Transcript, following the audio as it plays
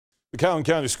The Calhoun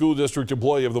County School District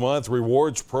Employee of the Month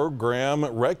Rewards Program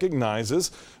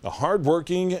recognizes a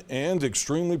hardworking and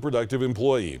extremely productive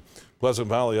employee. Pleasant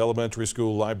Valley Elementary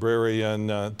School librarian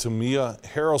Tamia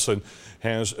Harrelson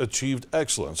has achieved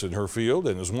excellence in her field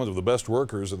and is one of the best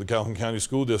workers at the Calhoun County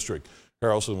School District.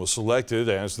 Harrelson was selected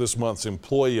as this month's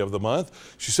Employee of the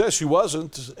Month. She says she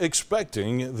wasn't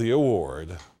expecting the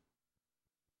award.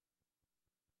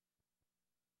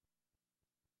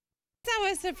 I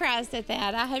was surprised at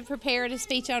that. I had prepared a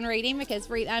speech on reading because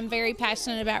I'm very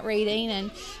passionate about reading,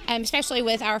 and especially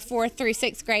with our 4th through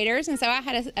 6th graders, and so I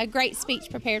had a great speech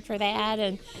prepared for that,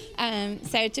 and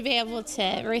so to be able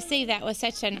to receive that was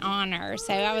such an honor.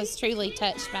 So I was truly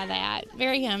touched by that,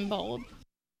 very humbled.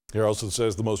 Harrelson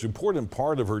says the most important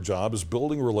part of her job is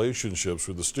building relationships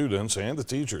with the students and the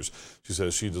teachers. She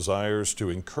says she desires to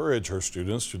encourage her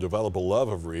students to develop a love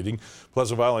of reading.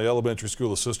 Pleasant Valley Elementary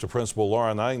School Assistant Principal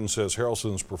Laura Knighton says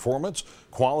Harrelson's performance,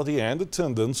 quality, and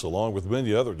attendance, along with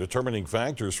many other determining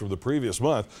factors from the previous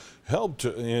month, helped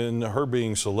in her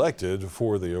being selected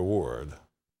for the award.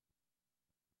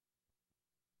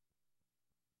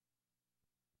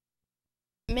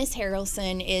 Miss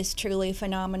Harrelson is truly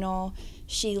phenomenal.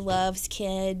 She loves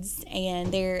kids,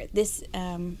 and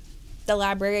the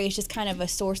library is just kind of a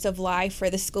source of life for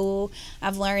the school.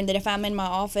 I've learned that if I'm in my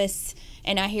office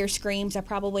and I hear screams, I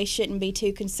probably shouldn't be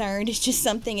too concerned. It's just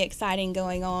something exciting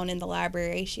going on in the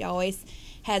library. She always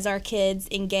has our kids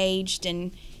engaged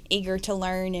and eager to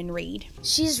learn and read.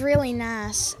 She's really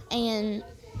nice, and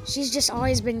she's just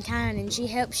always been kind, and she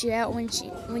helps you out when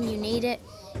you need it,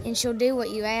 and she'll do what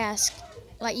you ask.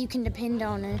 Like, you can depend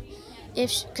on her.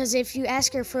 Because if you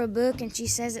ask her for a book and she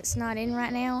says it's not in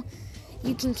right now,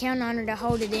 you can count on her to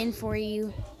hold it in for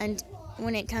you, and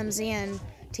when it comes in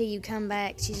till you come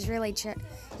back. She's really,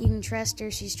 you can trust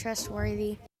her. She's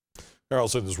trustworthy.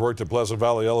 Harrelson has worked at Pleasant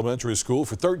Valley Elementary School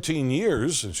for 13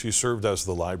 years, and she served as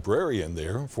the librarian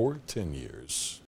there for 10 years.